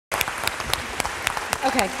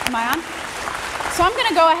Okay, am I on? So I'm going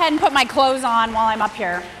to go ahead and put my clothes on while I'm up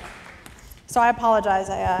here. So I apologize,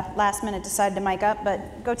 I last minute decided to mic up,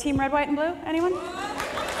 but go team red, white, and blue, anyone?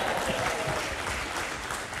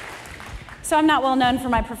 So I'm not well known for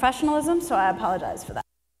my professionalism, so I apologize for that.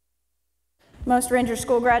 Most Ranger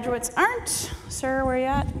School graduates aren't. Sir, where are you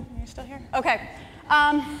at? Are you still here? Okay.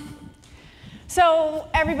 So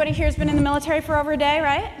everybody here has been in the military for over a day,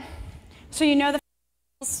 right? So you know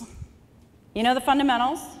the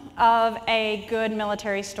fundamentals of a good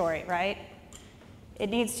military story, right? It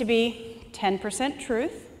needs to be 10%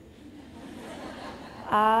 truth.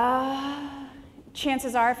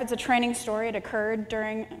 Chances are, if it's a training story, it occurred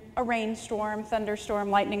during a rainstorm, thunderstorm,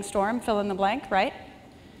 lightning storm, fill in the blank, right?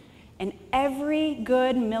 And every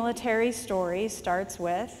good military story starts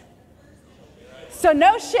with, so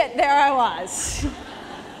no shit, there I was.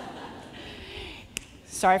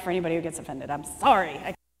 Sorry for anybody who gets offended, I'm sorry.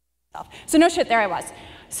 So no shit, there I was.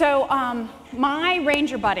 So my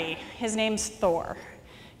ranger buddy, his name's Thor.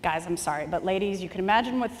 Guys, I'm sorry, but ladies, you can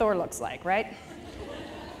imagine what Thor looks like, right?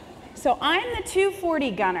 So I'm the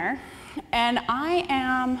 240 gunner, and I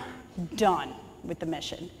am done with the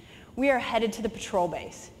mission. We are headed to the patrol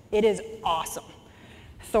base. It is awesome.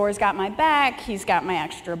 Thor's got my back, he's got my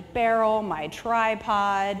extra barrel, my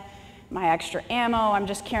tripod, my extra ammo. I'm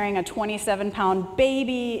just carrying a 27-pound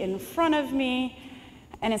baby in front of me,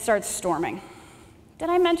 and it starts storming. Did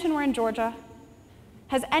I mention we're in Georgia?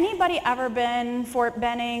 Has anybody ever been Fort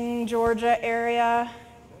Benning, Georgia area?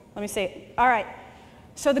 Let me see. All right.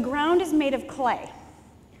 So the ground is made of clay.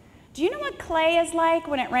 Do you know what clay is like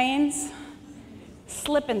when it rains?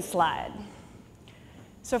 Slip and slide.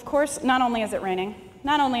 So of course, not only is it raining,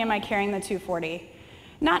 not only am I carrying the 240,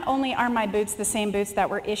 not only are my boots the same boots that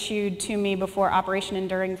were issued to me before Operation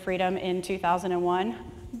Enduring Freedom in 2001,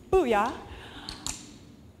 booyah,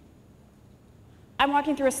 I'm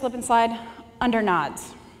walking through a slip and slide under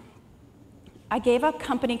nods. I gave up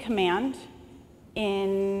company command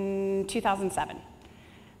in 2007.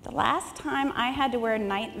 The last time I had to wear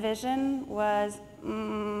night vision was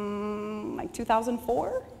like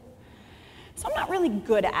 2004. So I'm not really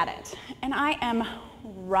good at it. And I am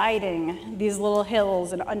riding these little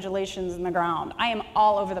hills and undulations in the ground. I am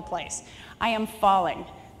all over the place. I am falling,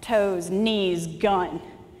 toes, knees, gun.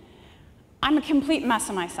 I'm a complete mess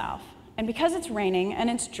of myself. And because it's raining and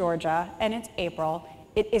it's Georgia and it's April,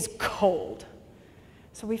 it is cold.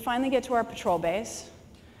 So we finally get to our patrol base.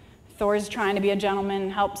 Thor's trying to be a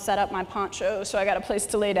gentleman, help set up my poncho so I got a place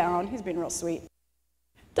to lay down. He's being real sweet.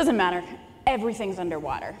 Doesn't matter, everything's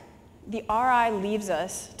underwater. The RI leaves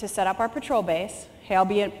us to set up our patrol base. Hey, I'll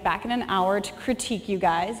be back in an hour to critique you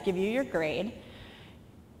guys, give you your grade.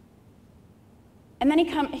 And then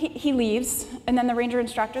he leaves, and then the ranger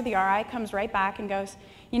instructor, the RI, comes right back and goes,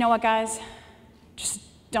 you know what, guys, just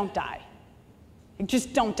don't die. Like,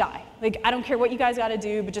 just don't die. Like, I don't care what you guys gotta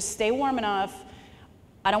do, but just stay warm enough.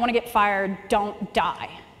 I don't wanna get fired, don't die.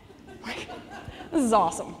 This is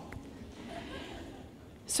awesome.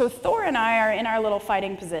 So Thor and I are in our little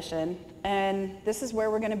fighting position, and this is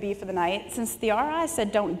where we're gonna be for the night. Since the RI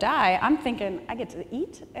said don't die, I'm thinking I get to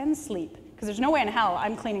eat and sleep, because there's no way in hell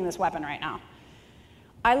I'm cleaning this weapon right now.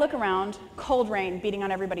 I look around, cold rain beating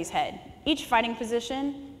on everybody's head. Each fighting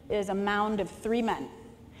position is a mound of 3 men.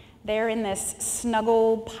 They're in this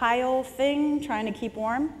snuggle pile thing, trying to keep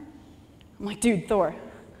warm. I'm like, dude, Thor,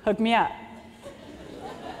 hook me up.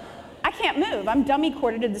 I can't move. I'm dummy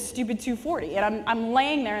corded to the stupid 240, and I'm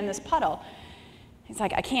laying there in this puddle. He's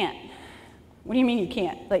like, I can't. What do you mean you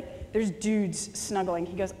can't? Like, there's dudes snuggling.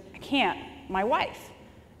 He goes, I can't. My wife.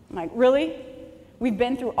 I'm like, really? We've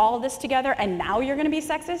been through all of this together, and now you're gonna be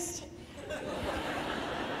sexist?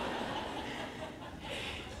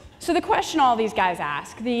 So the question all these guys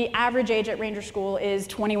ask, the average age at Ranger School is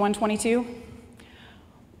 21, 22.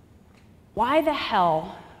 Why the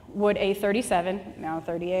hell would a 37, now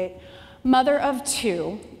 38, mother of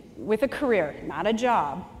 2 with a career, not a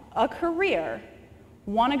job, a career,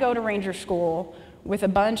 want to go to Ranger School with a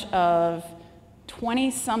bunch of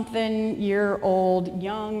 20-something-year-old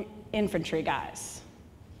young infantry guys?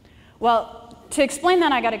 Well, to explain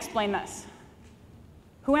that, I got to explain this.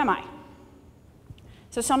 Who am I?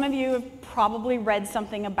 So some of you have probably read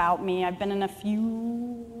something about me. I've been in a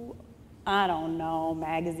few, I don't know,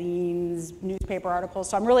 magazines, newspaper articles,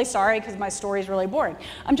 so I'm really sorry because my story is really boring.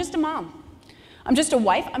 I'm just a mom. I'm just a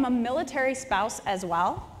wife. I'm a military spouse as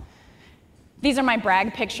well. These are my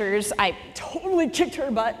brag pictures. I totally kicked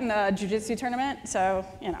her butt in the jiu-jitsu tournament, so,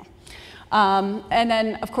 you know. And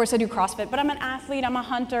then, of course, I do CrossFit, but I'm an athlete, I'm a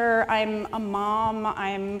hunter, I'm a mom,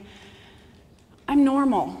 I'm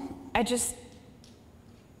normal. I just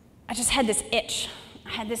had this itch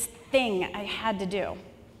I had this thing I had to do.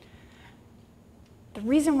 The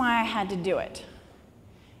reason why I had to do it,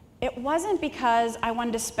 it wasn't because I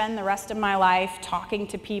wanted to spend the rest of my life talking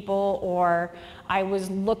to people or I was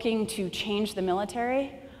looking to change the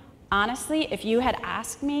military. Honestly, if you had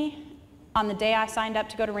asked me on the day I signed up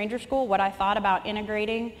to go to Ranger School what I thought about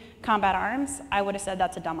integrating combat arms, I would have said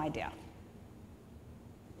that's a dumb idea.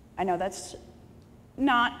 I know that's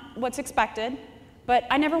not what's expected, but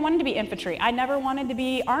I never wanted to be infantry. I never wanted to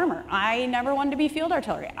be armor. I never wanted to be field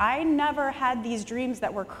artillery. I never had these dreams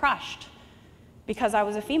that were crushed because I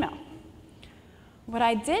was a female. What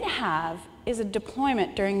I did have is a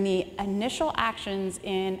deployment during the initial actions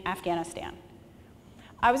in Afghanistan.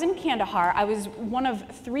 I was in Kandahar. I was one of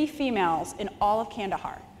 3 females in all of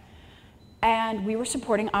Kandahar. And we were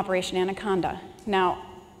supporting Operation Anaconda. Now,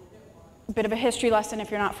 a bit of a history lesson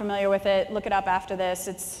if you're not familiar with it. Look it up after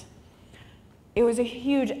this. It was a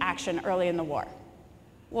huge action early in the war.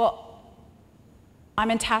 Well, I'm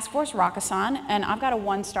in Task Force Rakkasan, and I've got a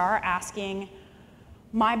 1-star asking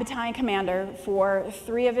my battalion commander for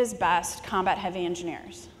 3 of his best combat-heavy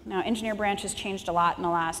engineers. Now, engineer branch has changed a lot in the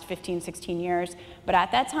last 15, 16 years, but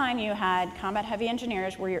at that time you had combat-heavy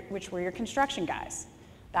engineers, which were your construction guys.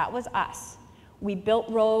 That was us. We built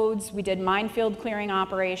roads, we did minefield clearing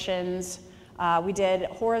operations, we did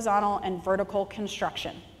horizontal and vertical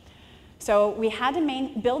construction. So we had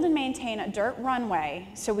to build and maintain a dirt runway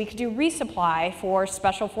so we could do resupply for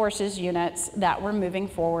Special Forces units that were moving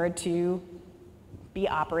forward to be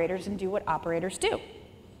operators and do what operators do.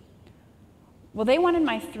 Well, they wanted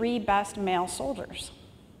my 3 best male soldiers.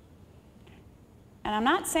 And I'm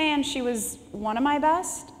not saying she was one of my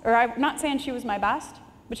best, or I'm not saying she was my best,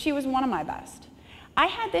 but she was one of my best. I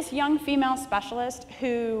had this young female specialist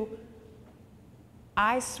who,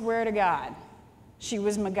 I swear to God, she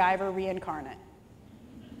was MacGyver reincarnate.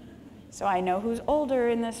 So I know who's older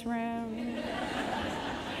in this room.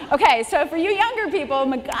 Okay, so for you younger people,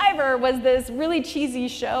 MacGyver was this really cheesy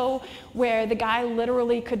show where the guy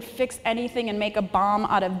literally could fix anything and make a bomb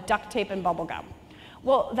out of duct tape and bubble gum.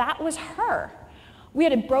 Well, that was her. We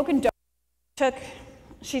had a broken door.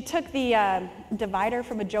 She took the divider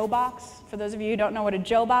from a Joe box. For those of you who don't know what a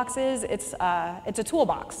Joe box is, it's a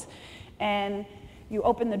toolbox. And you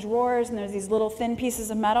open the drawers and there's these little thin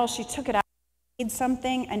pieces of metal. She took it out, made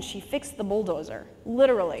something, and she fixed the bulldozer,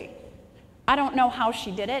 literally. I don't know how she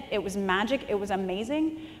did it. It was magic. It was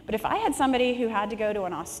amazing. But if I had somebody who had to go to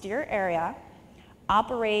an austere area,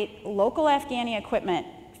 operate local Afghani equipment,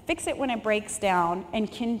 fix it when it breaks down, and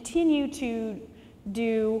continue to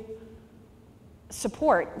do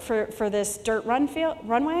support for this dirt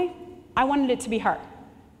runway, I wanted it to be her.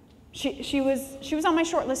 She was on my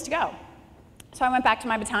short list to go. So I went back to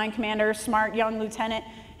my battalion commander, smart young lieutenant.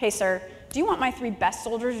 Hey, sir, do you want my 3 best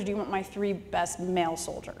soldiers or do you want my 3 best male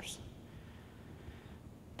soldiers?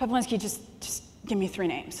 Poplinsky, just give me 3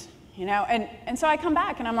 names, you know? And so I come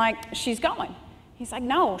back and I'm like, she's going. He's like,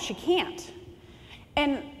 no, she can't.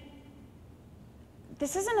 And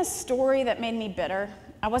this isn't a story that made me bitter.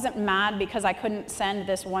 I wasn't mad because I couldn't send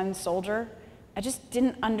this one soldier. I just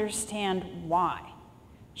didn't understand why.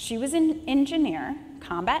 She was an engineer,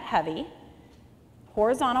 combat heavy,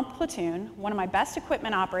 horizontal platoon, one of my best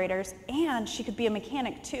equipment operators, and she could be a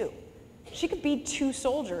mechanic too. She could be 2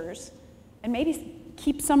 soldiers and maybe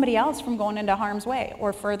keep somebody else from going into harm's way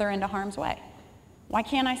or further into harm's way. Why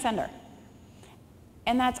can't I send her?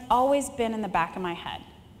 And that's always been in the back of my head.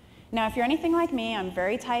 Now, if you're anything like me, I'm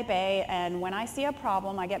very type A, and when I see a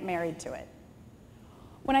problem, I get married to it.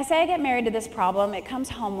 When I say I get married to this problem, it comes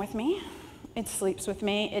home with me, it sleeps with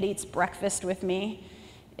me, it eats breakfast with me,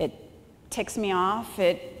 it ticks me off,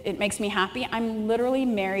 it makes me happy. I'm literally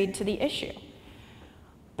married to the issue.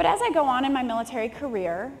 But as I go on in my military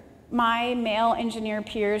career, my male engineer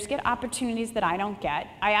peers get opportunities that I don't get.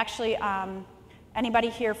 I actually, anybody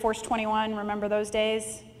here, Force 21, remember those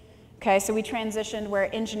days? Okay, so we transitioned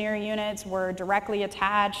where engineer units were directly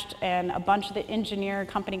attached and a bunch of the engineer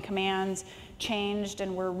company commands changed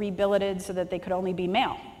and were rebilleted so that they could only be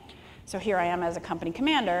male. So here I am as a company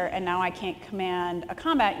commander, and now I can't command a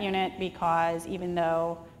combat unit because even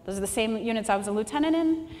though those are the same units I was a lieutenant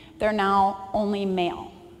in, they're now only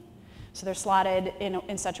male. So they're slotted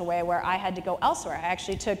in such a way where I had to go elsewhere. I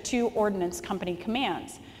actually took 2 ordnance company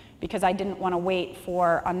commands because I didn't want to wait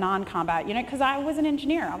for a non-combat unit because I was an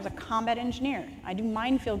engineer. I was a combat engineer. I do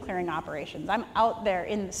minefield clearing operations. I'm out there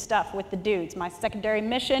in the stuff with the dudes. My secondary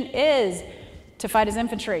mission is to fight as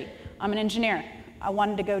infantry. I'm an engineer. I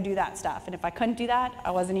wanted to go do that stuff. And if I couldn't do that,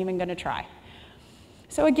 I wasn't even going to try.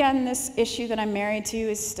 So again, this issue that I'm married to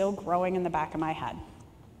is still growing in the back of my head.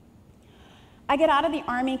 I get out of the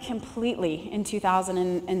Army completely in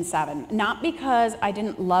 2007, not because I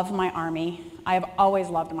didn't love my Army. I have always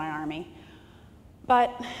loved my Army.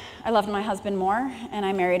 But I loved my husband more, and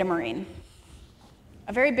I married a Marine.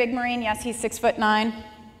 A very big Marine, yes, he's 6'9",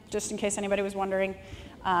 just in case anybody was wondering.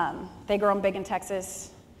 They grow them big in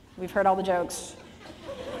Texas. We've heard all the jokes.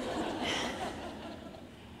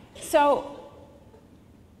 So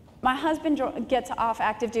my husband gets off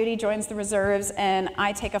active duty, joins the reserves, and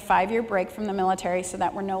I take a 5-year break from the military so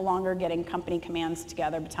that we're no longer getting company commands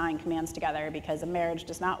together, battalion commands together, because a marriage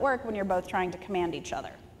does not work when you're both trying to command each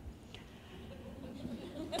other.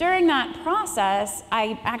 During that process,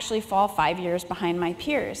 I actually fall 5 years behind my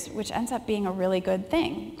peers, which ends up being a really good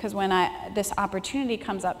thing, because when this opportunity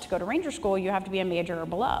comes up to go to Ranger School, you have to be a major or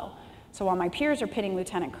below. So while my peers are pitting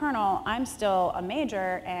lieutenant colonel, I'm still a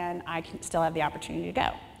major, and I can still have the opportunity to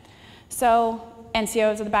go. So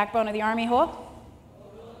NCOs are the backbone of the Army. Oh.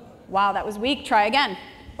 Wow, that was weak. Try again.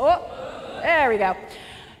 Oh, there we go.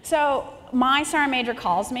 So my sergeant major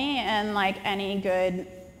calls me, and like any good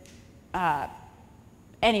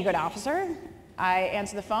officer, I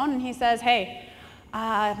answer the phone, and he says, hey,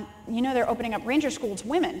 you know they're opening up Ranger School to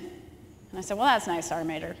women. And I said, well, that's nice, sergeant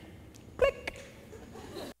major. Click.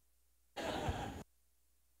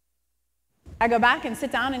 I go back and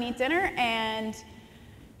sit down and eat dinner, and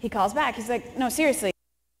he calls back. He's like, no, seriously. A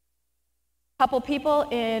couple people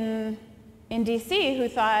in DC who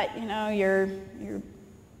thought, you know, you're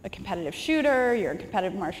a competitive shooter, you're a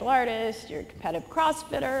competitive martial artist, you're a competitive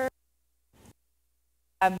CrossFitter,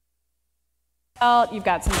 you've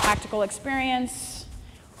got some practical experience.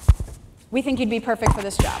 We think you'd be perfect for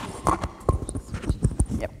this job.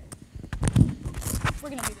 Yep. We're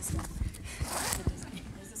going to do this one.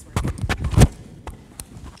 Is this working?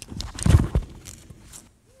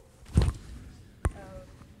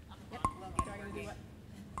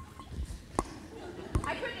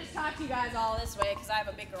 I could just talk to you guys all this way because I have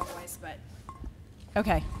a big girl voice, but.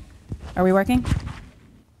 Okay. Are we working?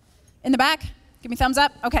 In the back? Give me a thumbs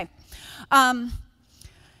up. Okay.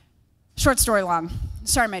 Short story long.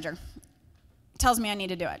 Sergeant major tells me I need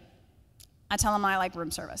to do it. I tell him I like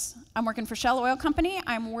room service. I'm working for Shell Oil Company.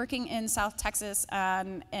 I'm working in South Texas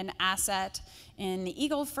on an asset in the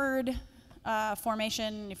Eagleford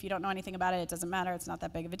formation. If you don't know anything about it, it doesn't matter. It's not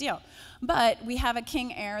that big of a deal. But we have a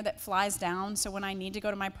King Air that flies down, so when I need to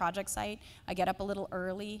go to my project site, I get up a little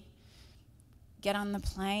early, get on the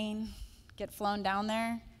plane, get flown down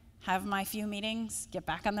there, have my few meetings, get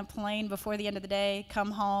back on the plane before the end of the day,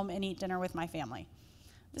 come home and eat dinner with my family.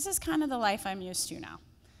 This is kind of the life I'm used to now.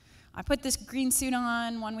 I put this green suit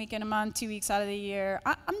on 1 week in a month, 2 weeks out of the year.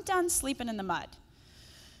 I'm done sleeping in the mud.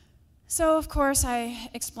 So, of course,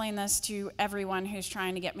 I explain this to everyone who's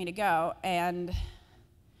trying to get me to go, and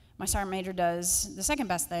my sergeant major does the second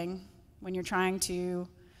best thing when you're trying to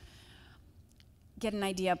get an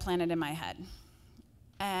idea planted in my head.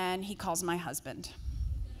 And he calls my husband.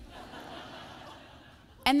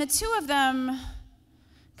 And the two of them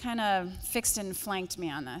kind of fixed and flanked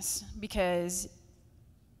me on this, because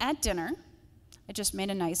at dinner, I just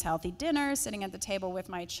made a nice healthy dinner, sitting at the table with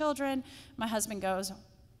my children. My husband goes,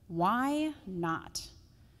 why not?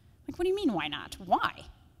 Like, what do you mean, why not? Why?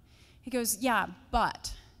 He goes, yeah,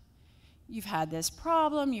 but you've had this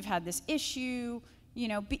problem, you've had this issue, you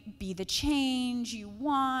know, be the change you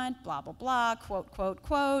want, blah, blah, blah, quote, quote,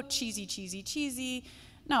 quote, cheesy, cheesy, cheesy.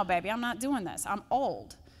 No, baby, I'm not doing this. I'm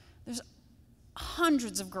old. There's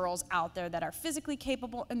hundreds of girls out there that are physically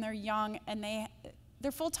capable, and they're young, and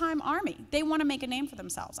they're full-time Army. They want to make a name for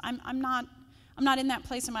themselves. I'm not in that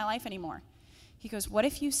place in my life anymore. He goes, what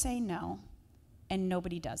if you say no and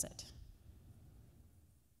nobody does it?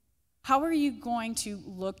 How are you going to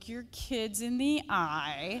look your kids in the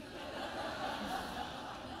eye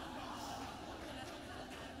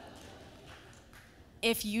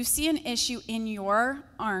if you see an issue in your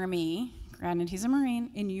Army, granted he's a Marine,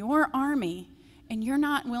 in your Army, and you're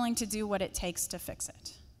not willing to do what it takes to fix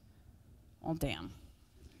it? Well, damn.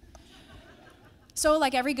 So,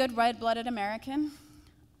 like every good red-blooded American,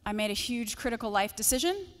 I made a huge critical life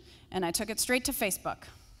decision, and I took it straight to Facebook.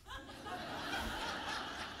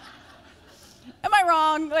 Am I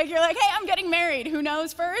wrong? Like, you're like, hey, I'm getting married. Who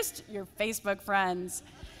knows first? Your Facebook friends.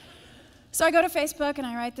 So I go to Facebook, and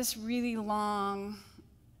I write this really long,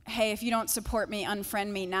 hey, if you don't support me,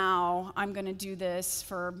 unfriend me now. I'm going to do this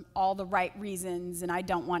for all the right reasons, and I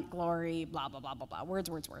don't want glory, blah, blah, blah, blah, blah. Words,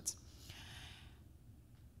 words, words.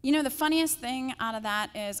 You know, the funniest thing out of that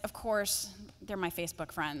is, of course, they're my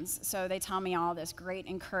Facebook friends. So they tell me all this great,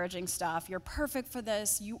 encouraging stuff. You're perfect for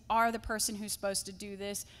this. You are the person who's supposed to do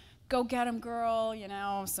this. Go get 'em, girl. You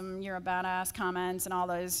know, some you're a badass comments and all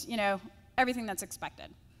those, you know, everything that's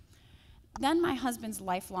expected. Then my husband's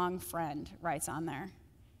lifelong friend writes on there,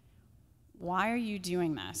 "Why are you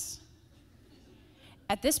doing this?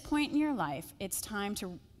 At this point in your life, it's time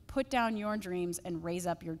to put down your dreams and raise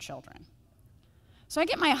up your children." So I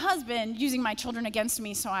get my husband using my children against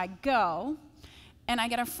me, so I go, and I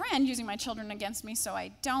get a friend using my children against me, so I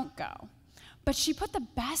don't go. But she put the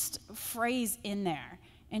best phrase in there,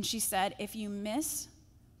 and she said, "If you miss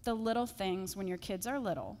the little things when your kids are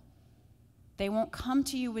little, they won't come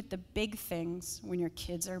to you with the big things when your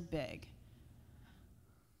kids are big."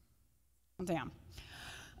 Damn.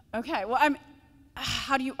 Okay, well,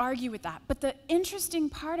 how do you argue with that? But the interesting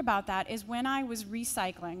part about that is when I was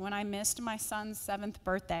recycling, when I missed my son's 7th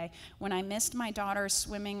birthday, when I missed my daughter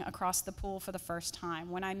swimming across the pool for the first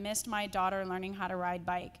time, when I missed my daughter learning how to ride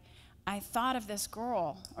bike, I thought of this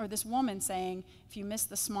girl or this woman saying, "If you miss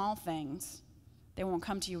the small things, they won't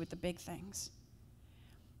come to you with the big things."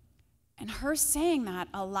 And her saying that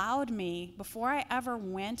allowed me, before I ever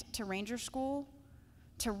went to Ranger School,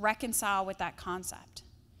 to reconcile with that concept.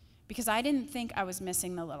 Because I didn't think I was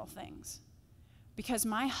missing the little things. Because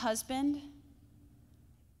my husband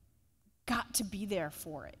got to be there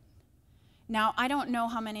for it. Now, I don't know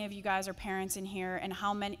how many of you guys are parents in here, and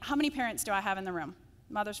how many parents do I have in the room?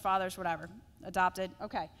 Mothers, fathers, whatever, adopted,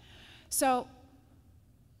 okay. So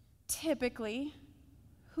typically,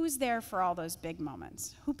 who's there for all those big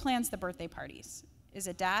moments? Who plans the birthday parties? Is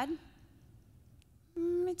it dad?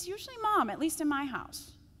 It's usually mom, at least in my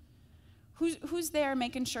house. Who's there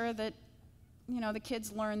making sure that, the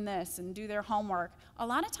kids learn this and do their homework? A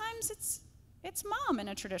lot of times it's mom in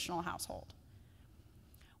a traditional household.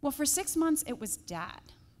 Well, for 6 months, it was dad.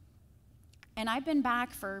 And I've been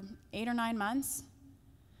back for 8 or 9 months,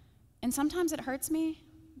 and sometimes it hurts me,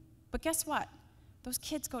 but guess what? Those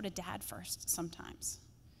kids go to dad first sometimes.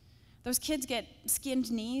 Those kids get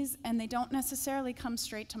skinned knees, and they don't necessarily come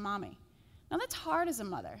straight to mommy. Now, that's hard as a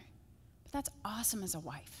mother, but that's awesome as a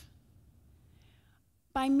wife.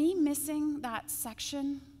 By me missing that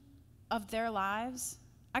section of their lives,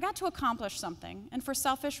 I got to accomplish something, and for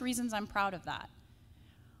selfish reasons, I'm proud of that.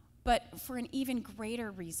 But for an even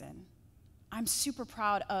greater reason, I'm super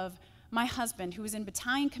proud of my husband, who was in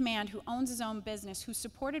battalion command, who owns his own business, who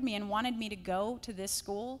supported me and wanted me to go to this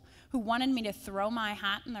school, who wanted me to throw my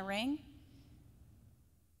hat in the ring.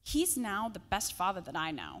 He's now the best father that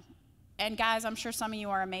I know. And guys, I'm sure some of you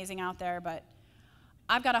are amazing out there, but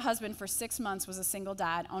I've got a husband for 6 months, was a single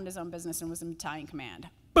dad, owned his own business, and was in battalion command.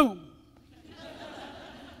 Boom.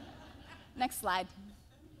 Next slide.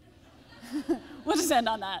 We'll just end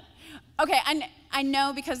on that. Okay, I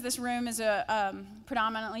know because this room is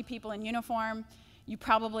predominantly people in uniform, you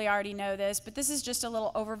probably already know this, but this is just a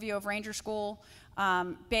little overview of Ranger School.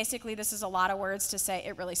 Basically, this is a lot of words to say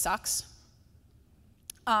it really sucks.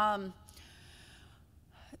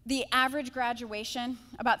 The average graduation,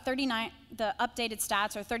 about 39, the updated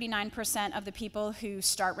stats are 39% of the people who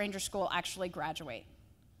start Ranger School actually graduate.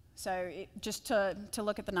 So just to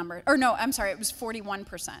look at the number, or no, I'm sorry, it was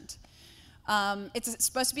 41%. It's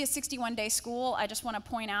supposed to be a 61-day school. I just want to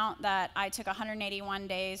point out that I took 181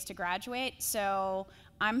 days to graduate, so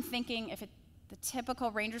I'm thinking if the typical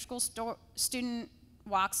Ranger School student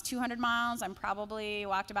walks 200 miles, I'm probably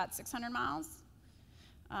walked about 600 miles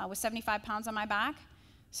with 75 pounds on my back.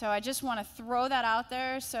 So I just want to throw that out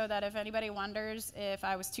there so that if anybody wonders if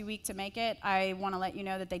I was too weak to make it, I want to let you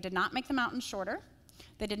know that they did not make the mountains shorter.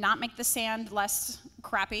 They did not make the sand less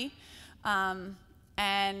crappy.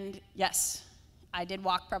 And yes, I did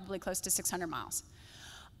walk probably close to 600 miles.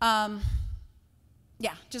 Yeah,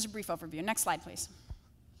 just a brief overview. Next slide, please.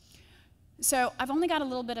 So I've only got a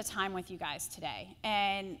little bit of time with you guys today.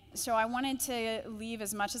 And so I wanted to leave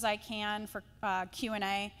as much as I can for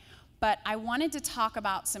Q&A. But I wanted to talk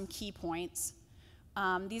about some key points.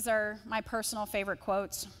 These are my personal favorite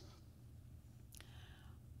quotes.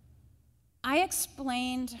 I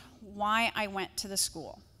explained why I went to the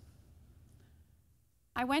school.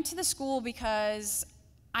 I went to the school because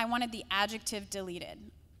I wanted the adjective deleted.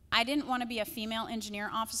 I didn't want to be a female engineer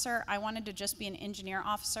officer. I wanted to just be an engineer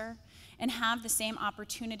officer and have the same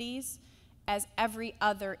opportunities as every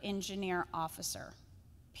other engineer officer,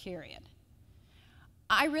 period.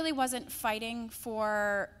 I really wasn't fighting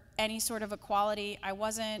for any sort of equality. I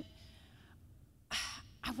wasn't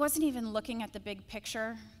even looking at the big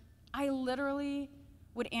picture. I literally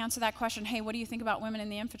would answer that question, hey, what do you think about women in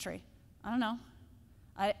the infantry? I don't know.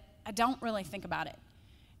 I don't really think about it.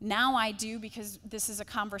 Now I do, because this is a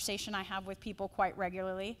conversation I have with people quite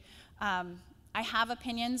regularly. I have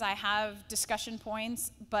opinions, I have discussion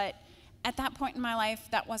points, but at that point in my life,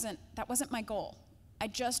 that wasn't my goal. I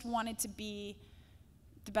just wanted to be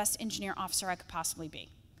the best engineer officer I could possibly be.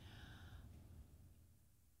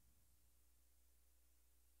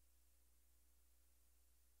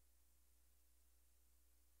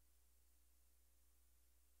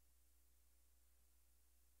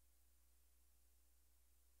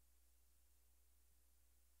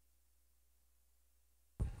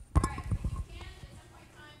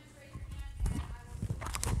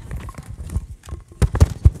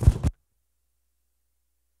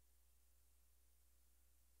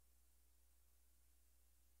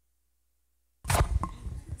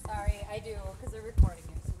 I do, because they're recording it,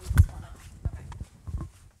 so we just want to.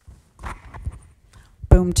 Okay.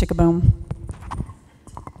 Boom, chicka boom.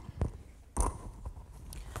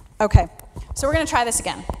 Okay, so we're going to try this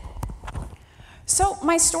again. So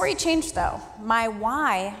my story changed, though. My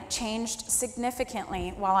why changed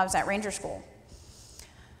significantly while I was at Ranger School.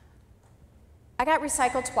 I got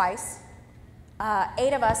recycled twice.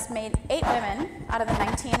 8 of us made 8 women out of the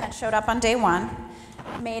 19 that showed up on day 1,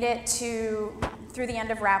 made it through the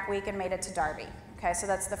end of rap week and made it to Darby. Okay, so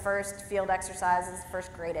that's the first field exercises,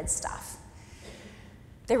 first graded stuff.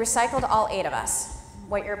 They recycled all 8 of us.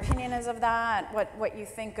 What your opinion is of that, what you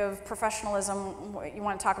think of professionalism, what you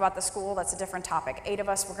want to talk about the school, that's a different topic. 8 of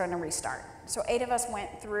us were going to restart. So 8 of us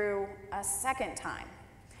went through a second time.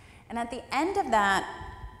 And at the end of that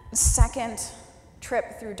second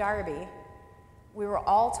trip through Darby, we were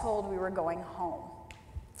all told we were going home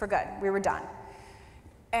for good. We were done.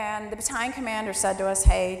 And the battalion commander said to us,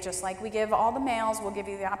 hey, just like we give all the males, we'll give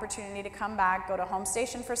you the opportunity to come back, go to home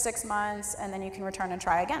station for 6 months, and then you can return and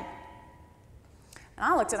try again. And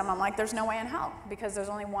I looked at him, I'm like, there's no way in hell, because there's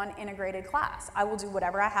only one integrated class. I will do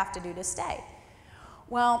whatever I have to do to stay.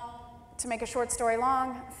 Well, to make a short story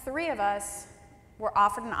long, 3 of us were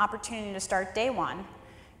offered an opportunity to start day 1,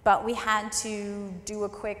 but we had to do a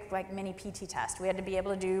quick mini PT test. We had to be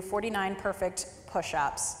able to do 49 perfect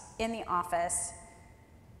push-ups in the office,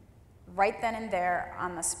 right then and there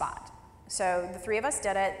on the spot. So the 3 of us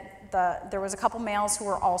did it. There was a couple males who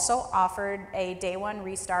were also offered a day 1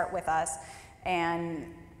 restart with us, and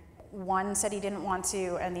one said he didn't want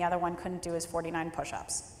to, and the other one couldn't do his 49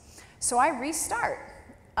 push-ups. So I restart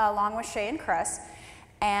along with Shay and Chris,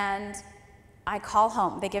 and I call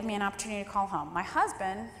home. They give me an opportunity to call home. My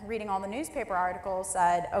husband, reading all the newspaper articles,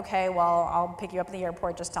 said, okay, well, I'll pick you up at the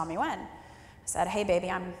airport, just tell me when. I said, hey,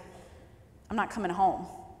 baby, I'm not coming home.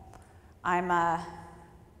 I'm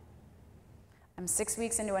 6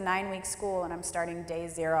 weeks into a 9-week school, and I'm starting day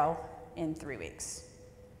 0 in 3 weeks.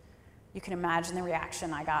 You can imagine the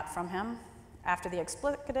reaction I got from him. After the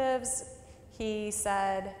explicatives, he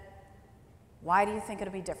said, why do you think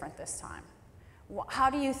it'll be different this time?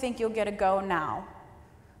 How do you think you'll get a go now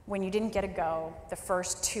when you didn't get a go the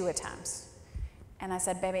first 2 attempts? And I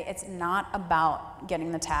said, baby, it's not about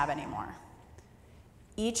getting the tab anymore.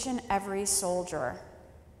 Each and every soldier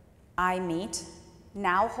I meet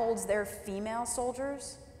now holds their female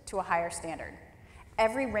soldiers to a higher standard.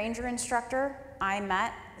 Every Ranger instructor I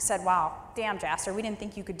met said, wow, damn, Jaster, we didn't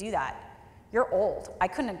think you could do that. You're old. I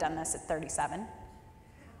couldn't have done this at 37.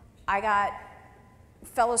 I got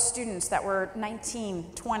fellow students that were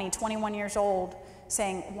 19, 20, 21 years old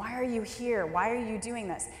saying, why are you here? Why are you doing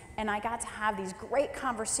this? And I got to have these great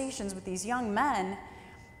conversations with these young men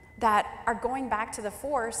that are going back to the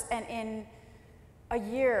force, and in a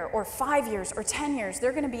year or 5 years or 10 years,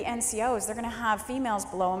 they're going to be NCOs. They're going to have females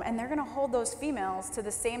below them, and they're going to hold those females to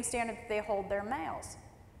the same standard that they hold their males.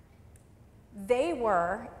 They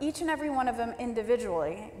were, each and every one of them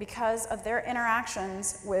individually, because of their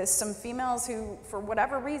interactions with some females who, for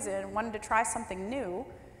whatever reason, wanted to try something new,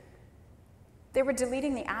 they were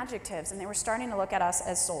deleting the adjectives, and they were starting to look at us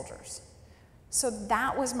as soldiers. So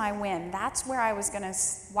that was my win. That's where why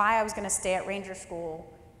I was going to stay at Ranger School,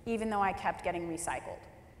 even though I kept getting recycled.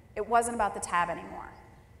 It wasn't about the tab anymore.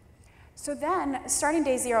 So then, starting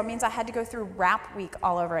day 0 means I had to go through rap week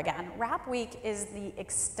all over again. Rap week is the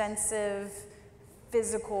extensive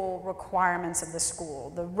physical requirements of the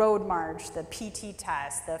school, the road march, the PT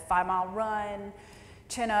test, the 5-mile run,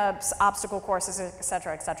 chin-ups, obstacle courses, et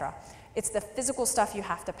cetera, et cetera. It's the physical stuff you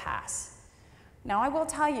have to pass. Now, I will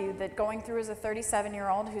tell you that going through as a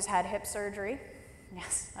 37-year-old who's had hip surgery,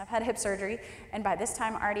 yes, I've had hip surgery, and by this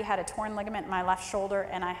time I already had a torn ligament in my left shoulder,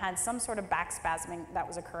 and I had some sort of back spasming that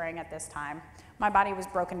was occurring at this time. My body was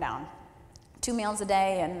broken down. 2 meals a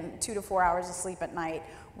day and 2 to 4 hours of sleep at night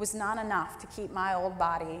was not enough to keep my old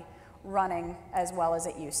body running as well as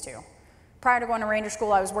it used to. Prior to going to Ranger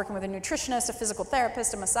School, I was working with a nutritionist, a physical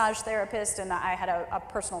therapist, a massage therapist, and I had a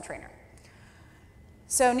personal trainer.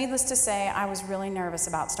 So needless to say, I was really nervous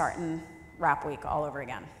about starting rap week all over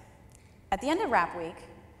again. At the end of rap week,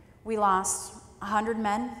 we lost 100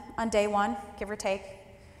 men on day one, give or take.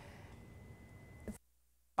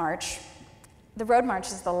 March. The road march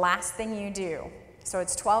is the last thing you do. So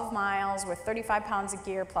it's 12 miles with 35 pounds of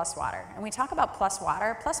gear plus water. And we talk about plus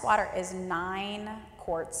water is 9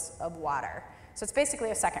 quarts of water. So it's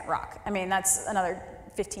basically a second rock. I mean, that's another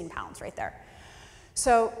 15 pounds right there.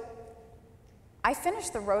 So I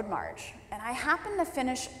finished the road march, and I happened to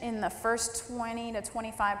finish in the first 20 to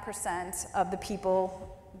 25% of the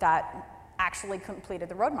people that actually completed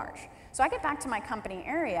the road march. So I get back to my company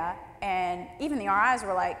area, and even the RIs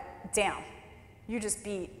were like, damn, you just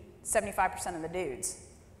beat 75% of the dudes.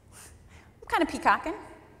 I'm kind of peacocking.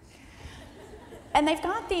 And they've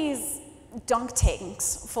got these dunk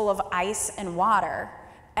tanks full of ice and water,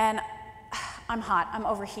 and I'm hot, I'm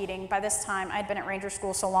overheating. By this time, I'd been at ranger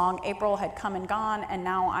school so long, April had come and gone, and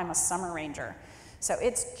now I'm a summer ranger. So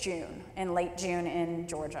it's June, in late June in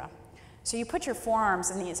Georgia. So you put your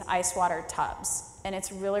forearms in these ice water tubs, and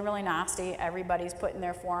it's really, really nasty. Everybody's putting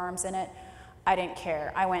their forearms in it. I didn't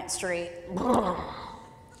care. I went straight,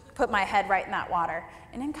 put my head right in that water.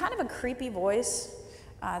 And in kind of a creepy voice,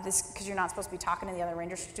 because you're not supposed to be talking to the other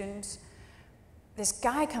ranger students, this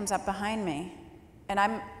guy comes up behind me, and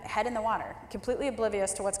I'm head in the water, completely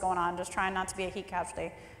oblivious to what's going on, just trying not to be a heat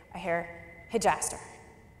casualty. I hear, "Hey, Jaster,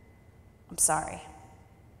 I'm sorry.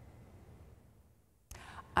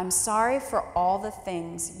 I'm sorry for all the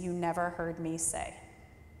things you never heard me say.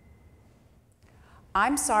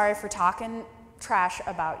 I'm sorry for talking trash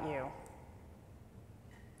about you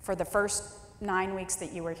for the first 9 weeks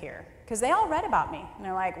that you were here." Because they all read about me. And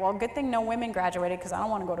they're like, well, good thing no women graduated, because I don't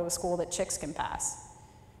want to go to a school that chicks can pass.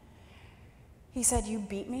 He said, you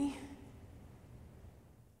beat me,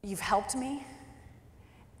 you've helped me,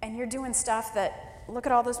 and you're doing stuff that, look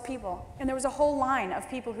at all those people. And there was a whole line of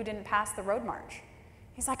people who didn't pass the road march.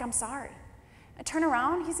 He's like, I'm sorry. I turn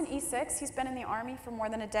around, he's an E6, he's been in the Army for more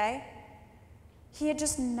than a day. He had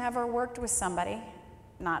just never worked with somebody,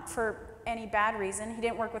 not for any bad reason. He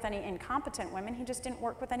didn't work with any incompetent women, he just didn't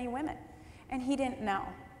work with any women. And he didn't know.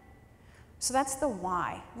 So that's the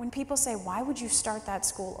why. When people say, why would you start that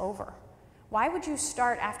school over? Why would you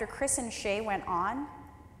start after Chris and Shay went on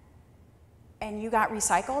and you got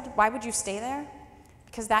recycled? Why would you stay there?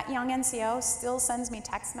 Because that young NCO still sends me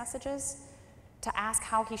text messages to ask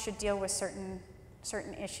how he should deal with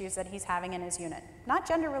certain issues that he's having in his unit. Not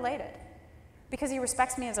gender related, because he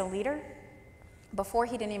respects me as a leader before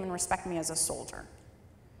he didn't even respect me as a soldier.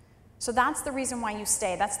 So that's the reason why you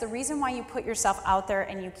stay. That's the reason why you put yourself out there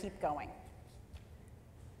and you keep going.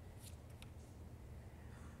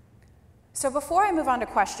 So before I move on to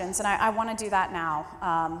questions, and I want to do that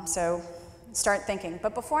now, so start thinking.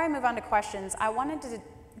 But before I move on to questions, I wanted to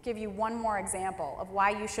give you one more example of why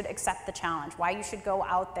you should accept the challenge, why you should go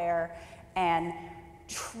out there and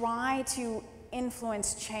try to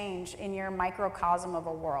influence change in your microcosm of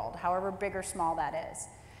a world, however big or small that is.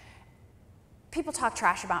 People talk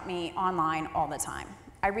trash about me online all the time.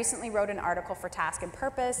 I recently wrote an article for Task and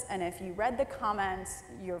Purpose, and if you read the comments,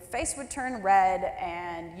 your face would turn red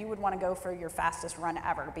and you would want to go for your fastest run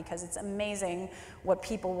ever, because it's amazing what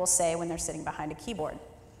people will say when they're sitting behind a keyboard.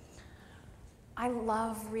 I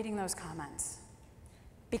love reading those comments,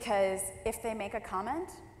 because if they make a comment,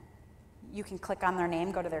 you can click on their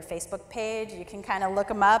name, go to their Facebook page, you can kind of look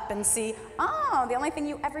them up and see, oh, the only thing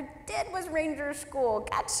you ever did was Ranger School,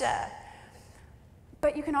 gotcha.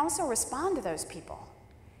 But you can also respond to those people.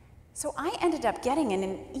 So I ended up getting in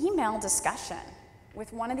an email discussion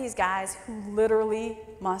with one of these guys who literally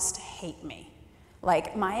must hate me.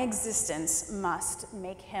 Like, my existence must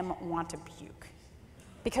make him want to puke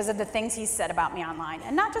because of the things he said about me online.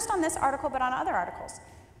 And not just on this article, but on other articles.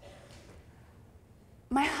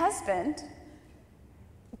 My husband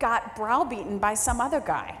got browbeaten by some other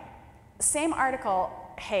guy. Same article,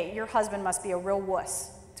 hey, your husband must be a real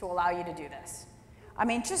wuss to allow you to do this. I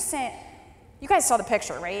mean, just saying, you guys saw the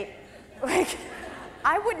picture, right? Like,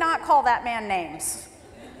 I would not call that man names.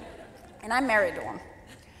 And I'm married to him.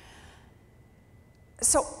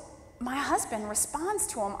 So my husband responds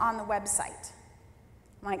to him on the website.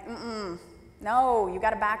 I'm like, no, you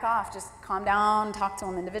gotta back off, just calm down, talk to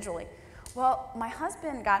him individually. Well, my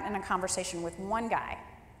husband got in a conversation with one guy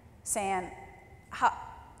saying,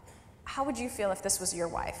 how would you feel if this was your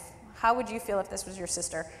wife? How would you feel if this was your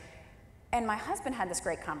sister? And my husband had this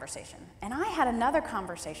great conversation. And I had another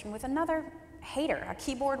conversation with another hater, a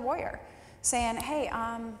keyboard warrior, saying, hey,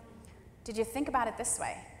 did you think about it this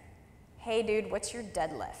way? Hey, dude, what's your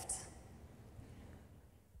deadlift?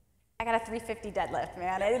 I got a 350 deadlift,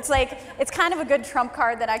 man. It's like, it's kind of a good trump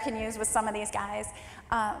card that I can use with some of these guys.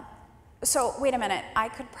 So wait a minute, I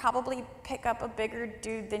could probably pick up a bigger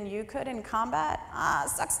dude than you could in combat?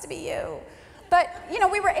 Sucks to be you. But you know,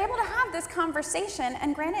 we were able to have this conversation,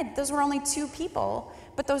 and granted, those were only 2 people,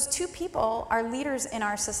 but those 2 people are leaders in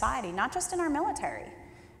our society, not just in our military,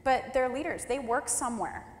 but they're leaders. They work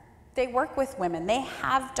somewhere. They work with women. They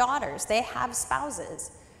have daughters. They have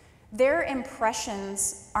spouses. Their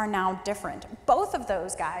impressions are now different. Both of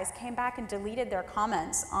those guys came back and deleted their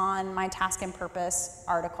comments on my Task and Purpose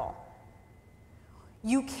article.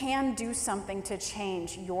 You can do something to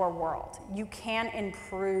change your world. You can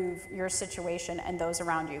improve your situation and those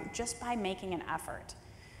around you just by making an effort.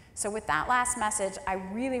 So with that last message, I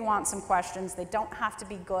really want some questions. They don't have to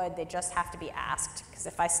be good, they just have to be asked. Because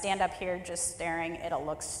if I stand up here just staring, it'll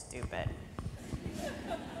look stupid.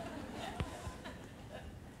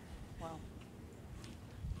 Well.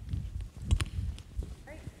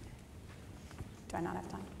 Great. Do I not have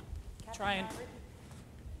time? Trying.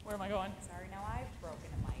 Where am I going? Sorry, now I've broken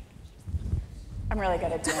a mic. I'm really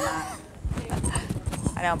good at doing that.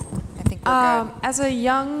 I know. I think we're good. As a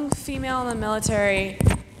young female in the military,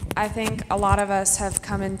 I think a lot of us have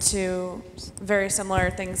come into very similar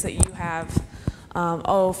things that you have.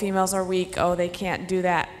 Oh, females are weak. Oh, they can't do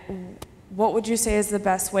that. What would you say is the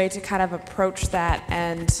best way to kind of approach that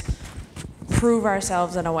and prove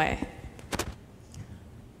ourselves in a way?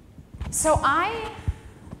 So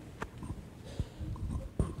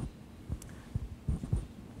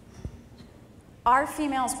are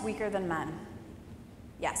females weaker than men?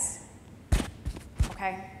 Yes.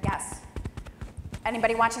 Okay, yes.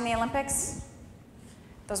 Anybody watching the Olympics?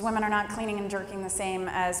 Those women are not cleaning and jerking the same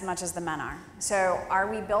as much as the men are. So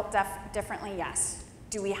are we built differently? Yes.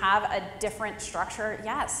 Do we have a different structure?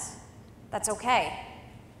 Yes. That's okay.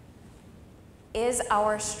 Is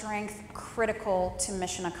our strength critical to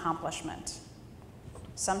mission accomplishment?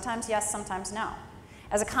 Sometimes yes, sometimes no.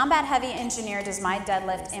 As a combat heavy engineer, does my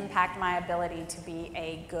deadlift impact my ability to be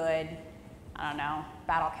a good, I don't know,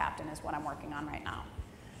 battle captain is what I'm working on right now?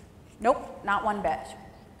 Nope, not one bit.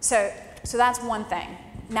 So that's one thing.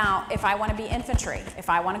 Now, if I want to be infantry, if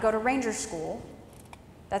I want to go to ranger school,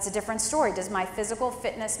 that's a different story. Does my physical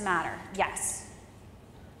fitness matter? Yes.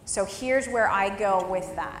 So here's where I go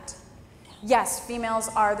with that. Yes, females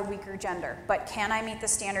are the weaker gender, but can I meet the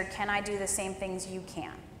standard? Can I do the same things you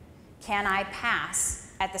can? Can I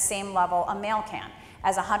pass at the same level a male can?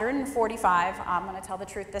 As 145, I'm going to tell the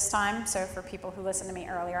truth this time, so for people who listened to me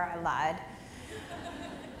earlier, I lied.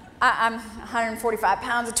 I'm 145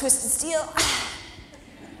 pounds of twisted steel.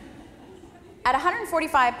 At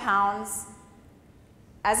 145 pounds,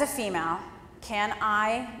 as a female, can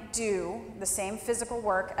I do the same physical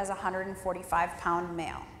work as a 145-pound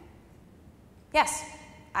male? Yes,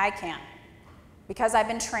 I can, because I've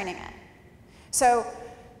been training it. So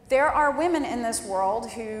there are women in this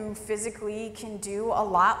world who physically can do a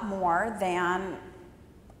lot more than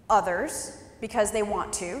others because they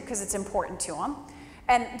want to, because it's important to them.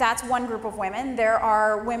 And that's one group of women. There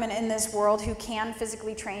are women in this world who can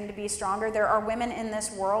physically train to be stronger. There are women in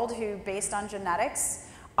this world who, based on genetics,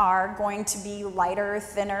 are going to be lighter,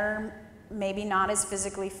 thinner, maybe not as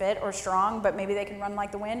physically fit or strong, but maybe they can run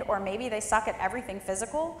like the wind, or maybe they suck at everything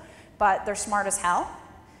physical, but they're smart as hell.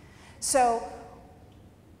 So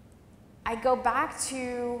I go back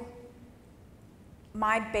to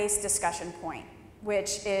my base discussion point,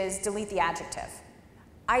 which is delete the adjective.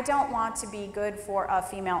 I don't want to be good for a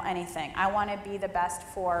female anything. I want to be the best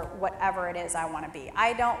for whatever it is I want to be.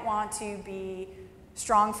 I don't want to be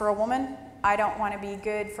strong for a woman. I don't want to be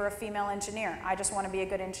good for a female engineer. I just want to be a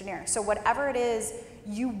good engineer. So whatever it is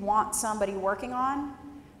you want somebody working on,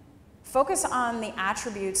 focus on the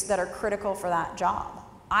attributes that are critical for that job.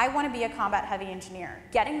 I want to be a combat heavy engineer.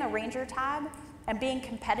 Getting the Ranger tab and being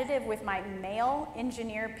competitive with my male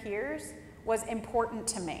engineer peers was important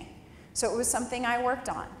to me. So it was something I worked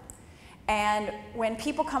on. And when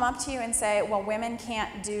people come up to you and say, well, women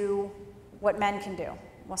can't do what men can do.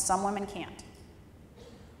 Well, some women can't.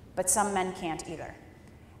 But some men can't either.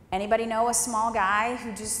 Anybody know a small guy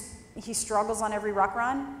who he struggles on every ruck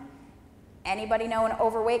run? Anybody know an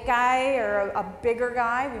overweight guy or a bigger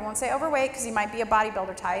guy, we won't say overweight because he might be a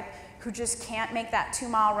bodybuilder type, who just can't make that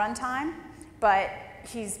 2-mile run time, but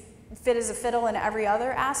he's fit as a fiddle in every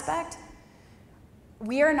other aspect?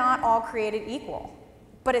 We are not all created equal,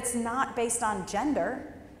 but it's not based on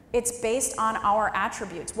gender. It's based on our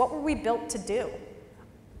attributes. What were we built to do?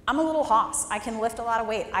 I'm a little hoss. I can lift a lot of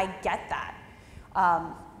weight. I get that.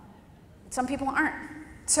 Some people aren't.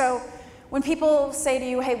 So when people say to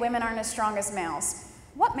you, hey, women aren't as strong as males,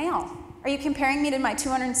 what male? Are you comparing me to my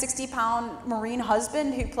 260-pound Marine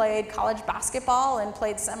husband who played college basketball and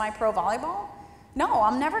played semi-pro volleyball? No,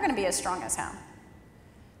 I'm never going to be as strong as him.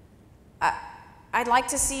 I'd like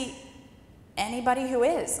to see anybody who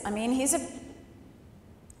is. I mean, he's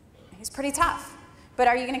pretty tough. But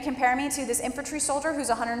are you going to compare me to this infantry soldier who's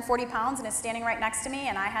 140 pounds and is standing right next to me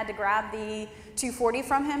and I had to grab the 240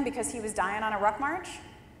 from him because he was dying on a ruck march?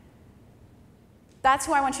 That's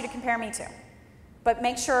who I want you to compare me to. But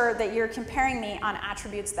make sure that you're comparing me on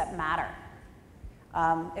attributes that matter.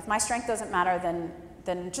 If my strength doesn't matter,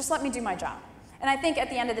 then just let me do my job. And I think at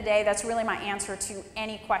the end of the day, that's really my answer to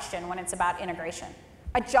any question when it's about integration.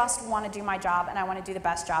 I just want to do my job and I want to do the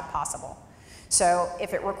best job possible. So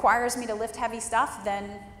if it requires me to lift heavy stuff,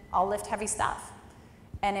 then I'll lift heavy stuff.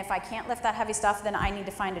 And if I can't lift that heavy stuff, then I need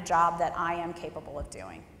to find a job that I am capable of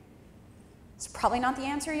doing. It's probably not the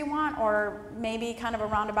answer you want, or maybe kind of a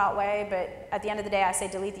roundabout way, but at the end of the day, I say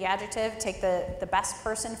delete the adjective, take the best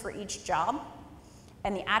person for each job,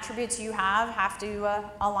 and the attributes you have to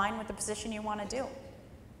align with the position you want to do.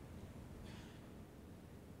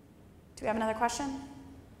 Do we have another question?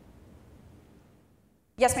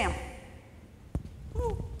 Yes, ma'am.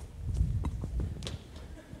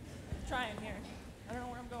 Trying here. I don't know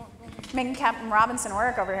where I'm going. Making Captain Robinson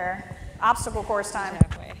work over here. Obstacle course time.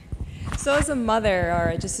 Halfway. So as a mother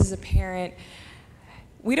or just as a parent,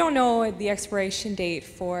 we don't know the expiration date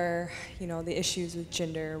for, the issues with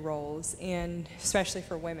gender roles, and especially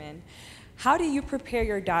for women. How do you prepare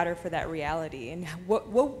your daughter for that reality? And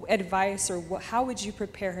what advice or how would you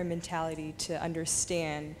prepare her mentality to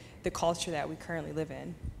understand the culture that we currently live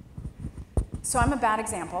in? So I'm a bad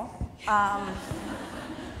example.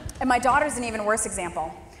 And my daughter's an even worse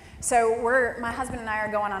example. So my husband and I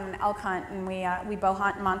are going on an elk hunt, and we bow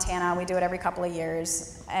hunt in Montana. We do it every couple of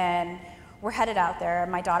years, and we're headed out there.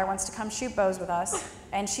 My daughter wants to come shoot bows with us,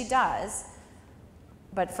 and she does.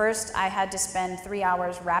 But first, I had to spend 3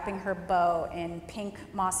 hours wrapping her bow in pink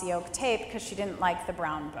mossy oak tape because she didn't like the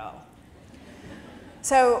brown bow.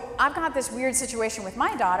 So I've got this weird situation with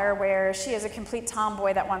my daughter where she is a complete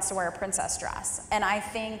tomboy that wants to wear a princess dress, and I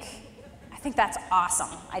think that's awesome.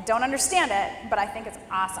 I don't understand it, but I think it's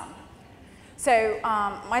awesome. So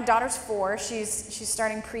my daughter's 4. She's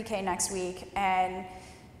starting pre-K next week, and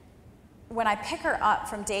when I pick her up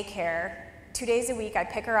from daycare, 2 days a week, I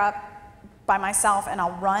pick her up by myself, and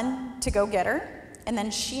I'll run to go get her, and then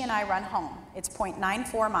she and I run home. It's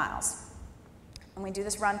 0.94 miles. And we do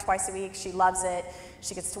this run twice a week. She loves it.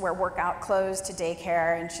 She gets to wear workout clothes to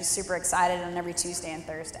daycare, and she's super excited on every Tuesday and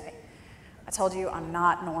Thursday. I told you I'm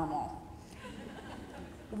not normal.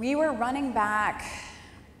 We were running back,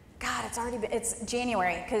 God, it's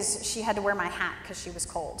January, because she had to wear my hat because she was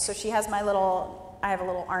cold. So she has I have a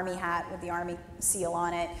little army hat with the army seal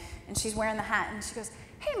on it, and she's wearing the hat, and she goes,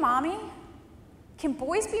 "Hey, Mommy, can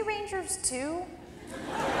boys be rangers too?"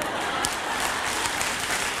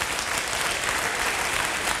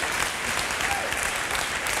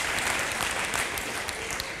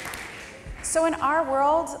 So in our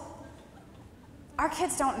world, our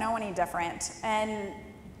kids don't know any different, and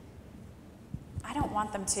I don't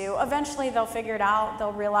want them to. Eventually they'll figure it out.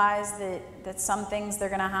 They'll realize that some things they're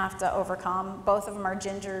gonna have to overcome. Both of them are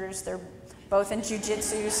gingers. They're both in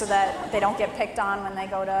jiu-jitsu so that they don't get picked on when they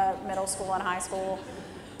go to middle school and high school.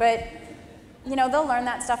 But they'll learn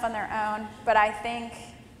that stuff on their own. But I think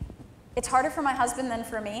it's harder for my husband than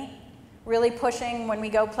for me. Really pushing when we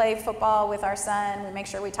go play football with our son. We make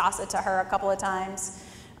sure we toss it to her a couple of times.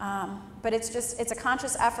 But it's a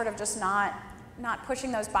conscious effort of just not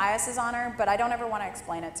pushing those biases on her, but I don't ever want to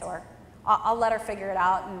explain it to her. I'll let her figure it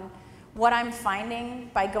out. And what I'm finding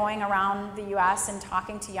by going around the US and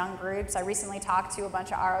talking to young groups, I recently talked to a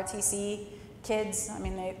bunch of ROTC kids. I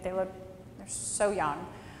mean, they're so young.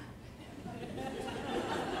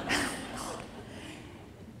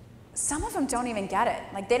 Some of them don't even get it.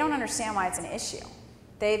 Like, they don't understand why it's an issue.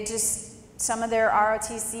 Some of their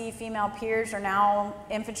ROTC female peers are now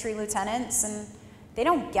infantry lieutenants, and they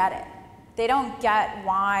don't get it. They don't get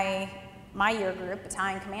why my year group,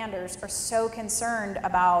 battalion commanders, are so concerned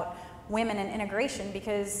about women and integration,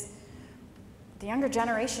 because the younger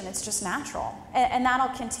generation, it's just natural. And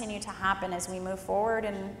that'll continue to happen as we move forward.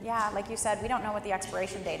 And yeah, like you said, we don't know what the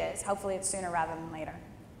expiration date is. Hopefully it's sooner rather than later.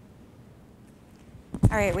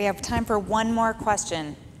 All right, we have time for one more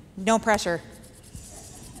question. No pressure.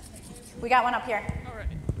 We got one up here. All right.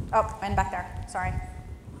 Oh, and back there, sorry.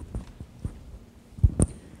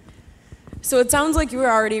 So it sounds like you were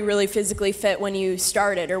already really physically fit when you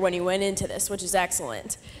started or when you went into this, which is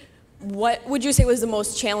excellent. What would you say was the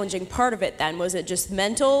most challenging part of it then? Was it just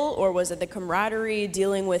mental, or was it the camaraderie,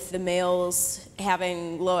 dealing with the males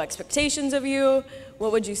having low expectations of you?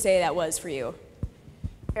 What would you say that was for you?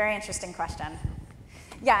 Very interesting question.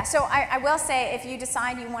 Yeah, so I will say if you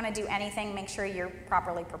decide you want to do anything, make sure you're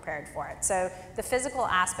properly prepared for it. So the physical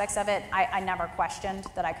aspects of it, I never questioned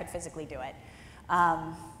that I could physically do it.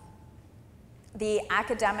 The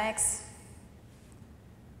academics,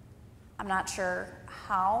 I'm not sure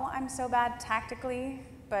how I'm so bad tactically,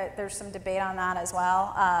 but there's some debate on that as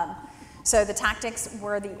well. So the tactics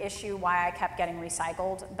were the issue why I kept getting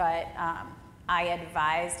recycled, but I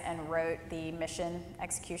advised and wrote the mission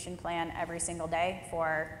execution plan every single day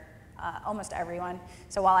for almost everyone.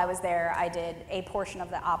 So while I was there, I did a portion of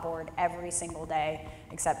the op board every single day,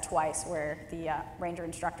 except twice where the ranger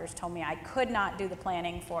instructors told me I could not do the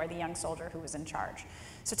planning for the young soldier who was in charge.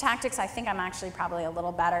 So tactics, I think I'm actually probably a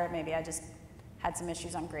little better. Maybe I just had some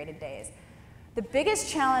issues on graded days. The biggest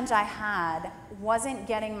challenge I had wasn't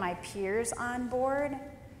getting my peers on board.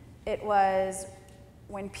 It was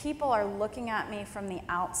when people are looking at me from the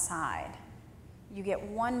outside, you get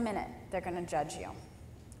 1 minute they're going to judge you.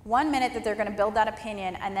 1 minute that they're going to build that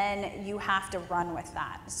opinion, and then you have to run with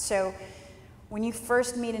that. So when you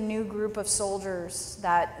first meet a new group of soldiers,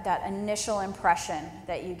 that initial impression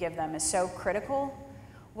that you give them is so critical.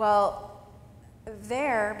 Well,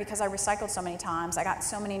 there, because I recycled so many times, I got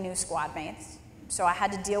so many new squad mates, so I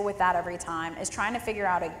had to deal with that every time, is trying to figure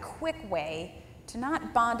out a quick way to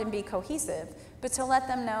not bond and be cohesive, but to let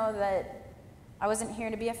them know that I wasn't here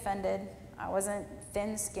to be offended, I wasn't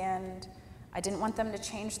thin-skinned, I didn't want them to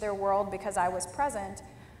change their world because I was present,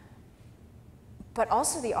 but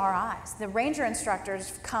also the RIs. The ranger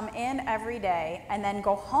instructors come in every day and then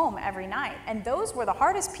go home every night, and those were the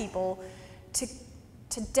hardest people to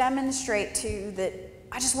demonstrate to that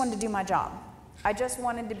I just wanted to do my job. I just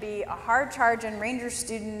wanted to be a hard-charging ranger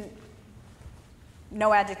student,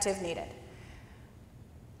 no adjective needed.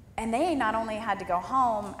 And they not only had to go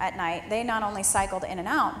home at night, they not only cycled in and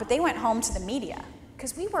out, but they went home to the media,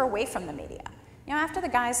 because we were away from the media. You know, after the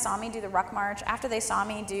guys saw me do the ruck march, after they saw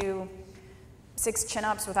me do 6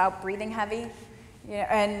 chin-ups without breathing heavy, you know,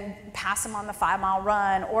 and pass them on the 5-mile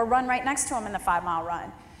run, or run right next to them in the 5-mile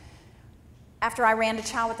run, after I ran to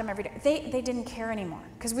chow with them every day, they didn't care anymore,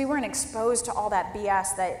 because we weren't exposed to all that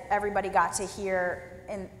BS that everybody got to hear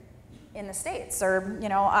in the States, or, you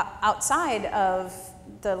know, outside of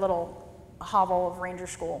the little hovel of ranger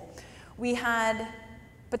school.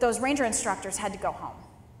 But those ranger instructors had to go home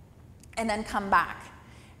and then come back.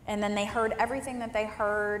 And then they heard everything that they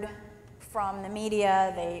heard from the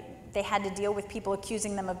media. They had to deal with people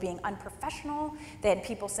accusing them of being unprofessional. They had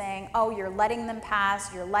people saying, oh, you're letting them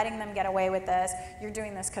pass, you're letting them get away with this, you're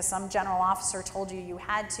doing this because some general officer told you you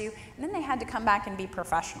had to. And then they had to come back and be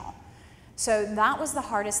professional. So that was the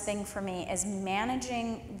hardest thing for me, is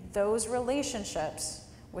managing those relationships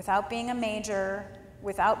without being a major,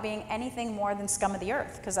 without being anything more than scum of the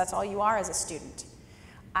earth, because that's all you are as a student.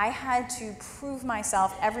 I had to prove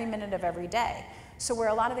myself every minute of every day. So where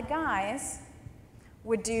a lot of the guys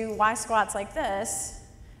would do Y squats like this,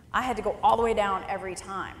 I had to go all the way down every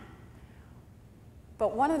time.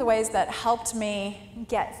 But one of the ways that helped me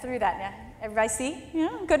get through that, yeah, everybody see? Yeah,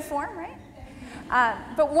 good form, right?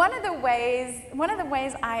 But one of the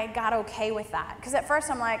ways I got okay with that, because at first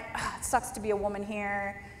I'm like, oh, it sucks to be a woman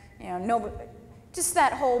here, you know, just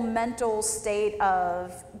that whole mental state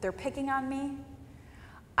of they're picking on me.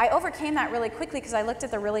 I overcame that really quickly because I looked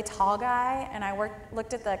at the really tall guy, and I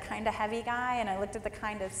looked at the kind of heavy guy, and I looked at the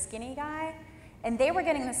kind of skinny guy, and they were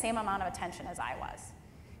getting the same amount of attention as I was,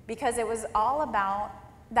 because it was all about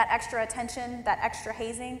that extra attention, that extra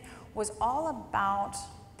hazing was all about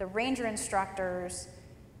the ranger instructors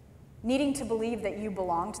needing to believe that you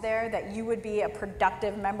belonged there, that you would be a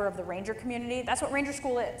productive member of the ranger community. That's what ranger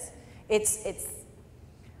school is. It's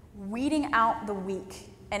weeding out the weak.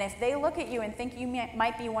 And if they look at you and think you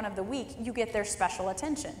might be one of the weak, you get their special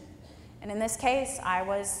attention. And in this case, I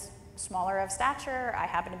was smaller of stature, I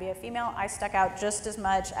happened to be a female, I stuck out just as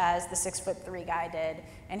much as the 6'3" guy did,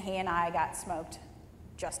 and he and I got smoked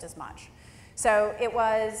just as much. So it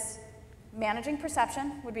was managing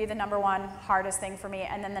perception would be the #1 hardest thing for me,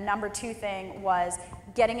 and then the #2 thing was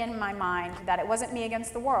getting in my mind that it wasn't me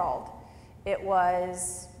against the world, it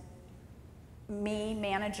was me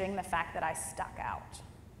managing the fact that I stuck out.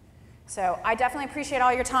 So I definitely appreciate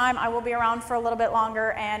all your time. I will be around for a little bit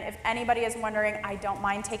longer, and if anybody is wondering, I don't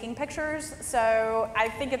mind taking pictures, so I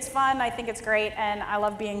think it's fun, I think it's great, and I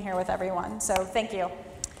love being here with everyone, so thank you. All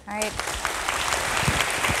right.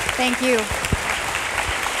 Thank you.